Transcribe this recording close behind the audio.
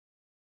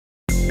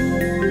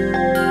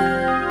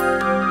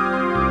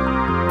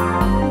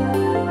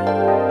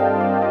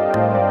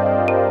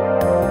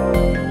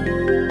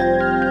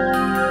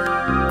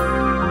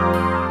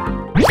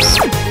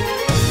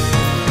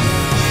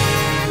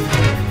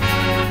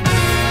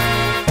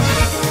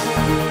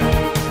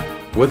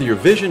Whether your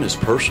vision is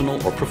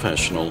personal or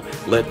professional,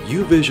 let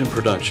Uvision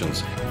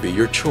Productions be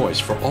your choice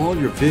for all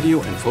your video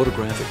and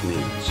photographic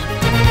needs.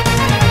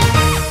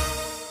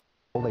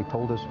 All they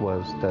told us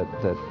was that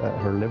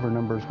her liver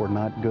numbers were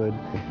not good.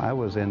 I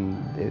was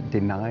in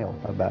denial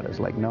about it. It's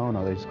like, no,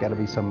 there's got to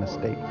be some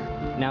mistake.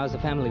 Now as the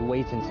family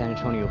waits in San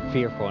Antonio,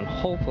 fearful and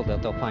hopeful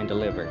that they'll find a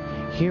liver,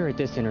 here at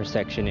this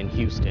intersection in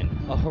Houston,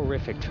 a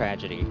horrific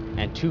tragedy,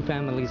 and two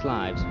families'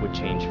 lives would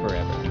change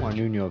forever. Juan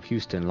Nuno of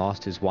Houston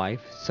lost his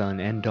wife,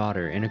 son, and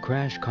daughter in a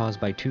crash caused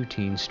by two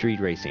teens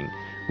street racing.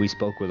 We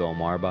spoke with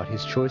Omar about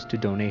his choice to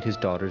donate his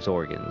daughter's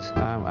organs.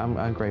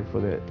 I'm grateful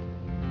that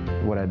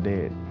what I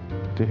did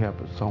to help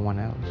someone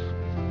else.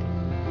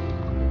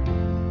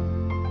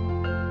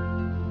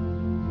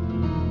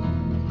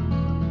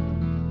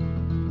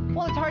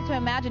 Well, it's hard to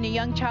imagine a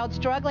young child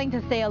struggling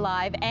to stay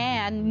alive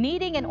and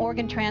needing an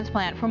organ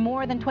transplant. For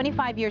more than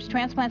 25 years,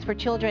 Transplants for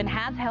Children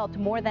has helped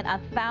more than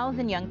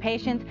 1,000 young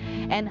patients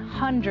and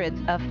hundreds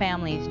of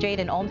families.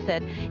 Jaden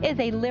Olmsted is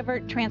a liver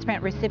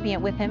transplant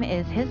recipient. With him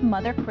is his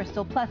mother,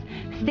 Crystal, plus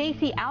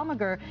Stacy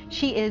Almager.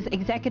 She is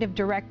executive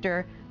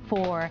director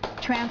for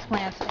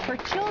Transplants for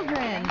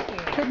Children.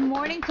 Good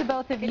morning to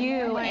both of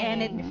you.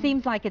 And it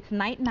seems like it's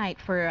night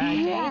for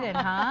Jaden,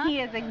 huh? He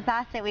is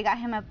exhausted. We got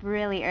him up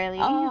really early.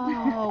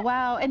 Oh,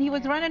 wow. And he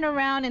was running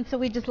around, and so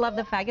we just love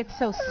the fact. It's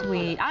so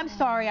sweet. I'm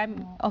sorry.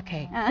 I'm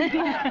okay.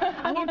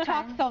 I won't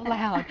talk so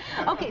loud.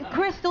 Okay,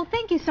 Crystal,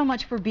 thank you so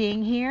much for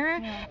being here.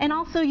 Yeah. And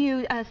also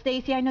you,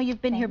 Stacy, I know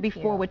you've been here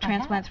before with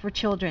Transplants for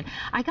Children.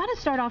 I got to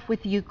start off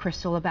with you,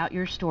 Crystal, about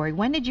your story.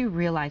 When did you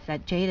realize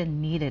that Jaden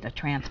needed a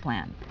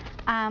transplant?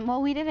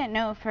 Well, we didn't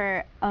know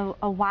for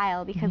a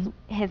while because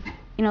his,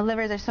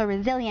 livers are so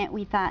resilient.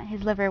 We thought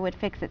his liver would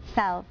fix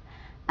itself.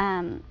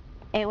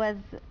 It was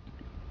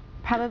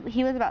probably,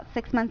 he was about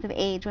 6 months of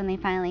age when they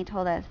finally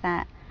told us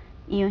that,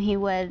 he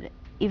would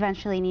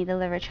eventually need a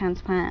liver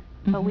transplant,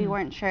 but we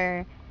weren't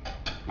sure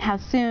how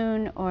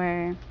soon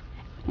or.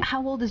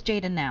 How old is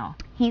Jaden now?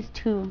 He's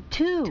two.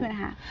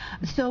 2.5.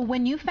 So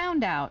when you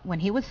found out, when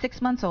he was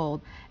 6 months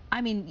old, I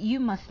mean,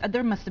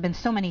 there must have been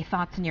so many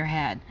thoughts in your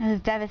head. It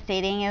was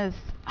devastating. It was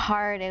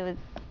hard. It was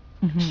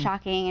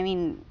shocking. I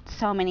mean,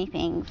 so many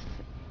things.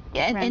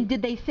 And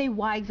did they say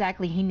why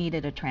exactly he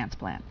needed a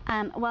transplant?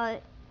 Well,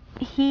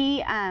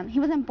 he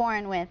wasn't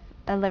born with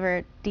a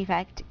liver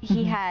defect.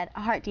 He had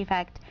a heart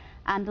defect.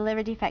 The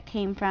liver defect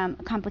came from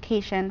a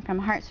complication from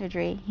heart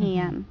surgery.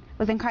 He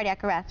was in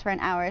cardiac arrest for an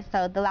hour,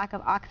 so the lack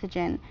of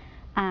oxygen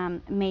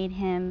made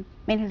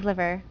his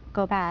liver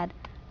go bad.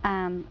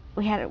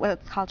 We had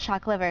what's called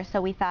shock liver,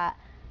 so we thought,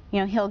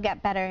 he'll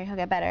get better,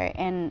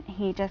 and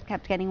he just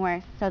kept getting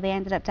worse. So they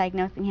ended up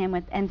diagnosing him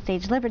with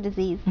end-stage liver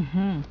disease,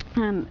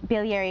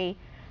 biliary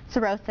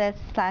cirrhosis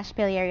 /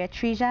 biliary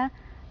atresia,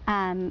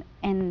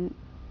 and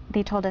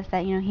they told us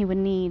that, he would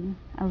need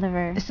a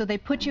liver. So they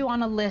put you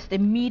on a list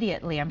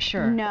immediately, I'm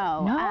sure.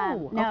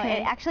 No.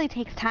 Okay. It actually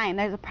takes time.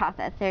 There's a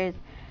process. There's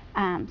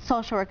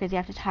social workers you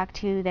have to talk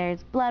to.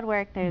 There's blood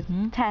work. There's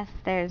tests.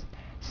 There's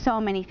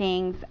so many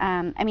things.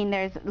 I mean,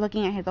 there's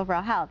looking at his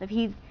overall health. If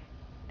he's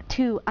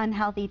too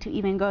unhealthy to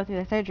even go through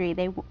the surgery,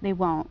 they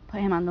won't put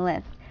him on the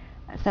list.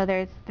 So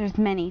there's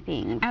many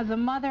things. As a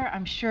mother,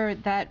 I'm sure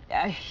that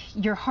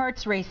your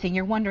heart's racing.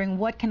 You're wondering,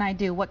 what can I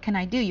do? What can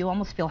I do? You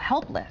almost feel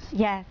helpless.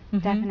 Yes,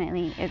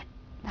 definitely. It's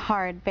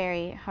hard,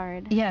 very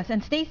hard. Yes,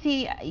 and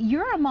Stacy,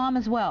 you're a mom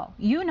as well.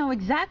 You know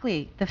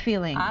exactly the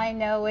feeling. I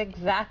know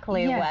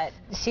exactly what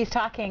she's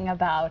talking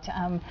about.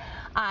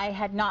 I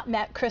had not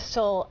met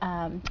Crystal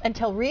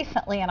until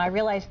recently, and I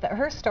realized that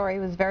her story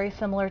was very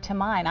similar to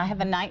mine. I have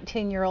a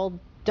 19-year-old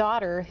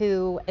daughter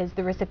who is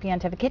the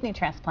recipient of a kidney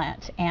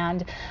transplant,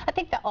 and I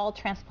think that all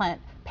transplant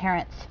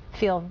parents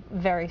feel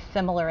very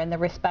similar in the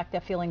respect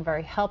of feeling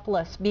very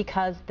helpless,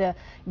 because the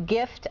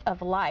gift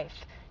of life,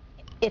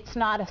 it's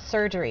not a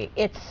surgery,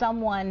 it's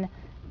someone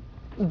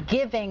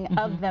giving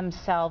of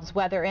themselves,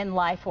 whether in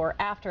life or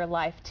after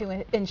life,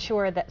 to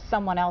ensure that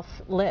someone else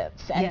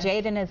lives. And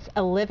Jaden is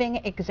a living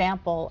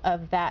example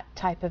of that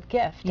type of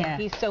gift.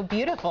 And he's so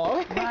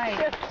beautiful.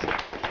 Right.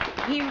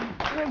 He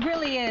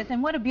really is,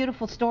 and what a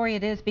beautiful story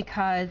it is,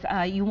 because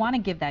you want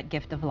to give that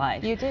gift of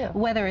life. You do.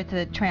 Whether it's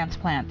a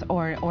transplant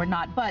or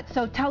not. But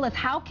so tell us,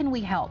 how can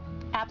we help?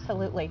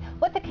 Absolutely.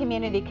 What the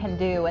community can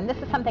do, and this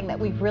is something that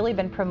we've really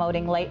been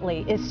promoting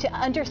lately, is to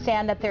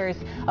understand that there's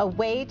a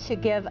way to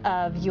give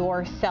of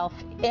yourself.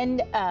 In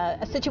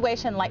a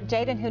situation like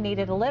Jaden, who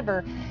needed a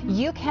liver,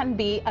 you can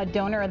be a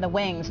donor in the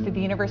wings through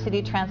the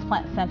University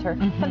Transplant Center.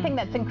 Something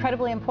that's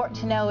incredibly important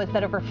to know is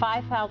that over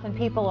 5,000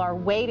 people are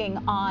waiting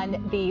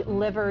on the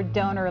liver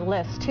donor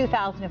list,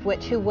 2,000 of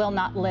which who will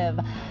not live.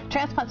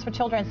 Transplants for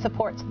Children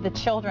supports the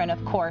children,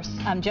 of course,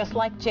 just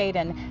like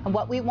Jaden. And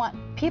what we want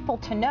people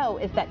to know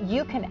is that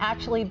you can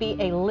actually be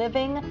a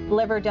living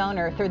liver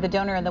donor through the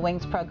Donor in the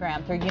Wings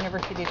program through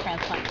University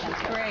Transplant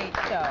Center. Great.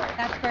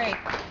 That's great.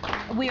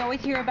 We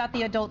always hear about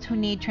the adults who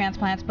need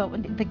transplants, but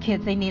the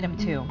kids, they need them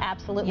too.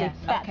 Absolutely. Yes.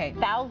 Okay.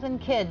 1,000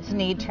 kids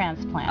need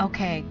transplants.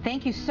 Okay.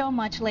 Thank you so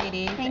much,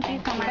 ladies. Thank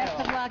you so much. Best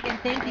of luck, and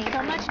thank you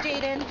so much,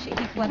 Jaden. He's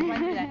let's run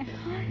through that.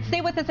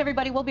 Stay with us,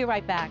 everybody. We'll be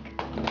right back.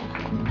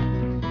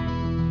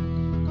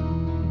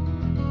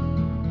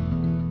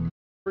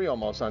 Free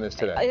almost on this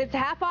today. It's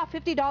half off.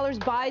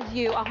 $50 buys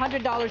you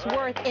 $100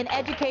 worth in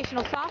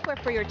educational software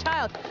for your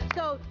child.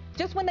 So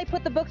just when they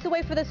put the books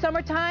away for the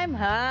summertime, we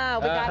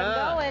got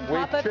them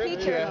going. Pop-up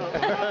teacher.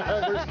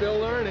 We're still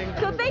learning.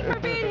 So thanks for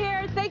being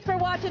here. Thanks for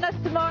watching us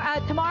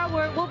tomorrow.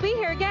 Tomorrow we'll be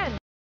here again.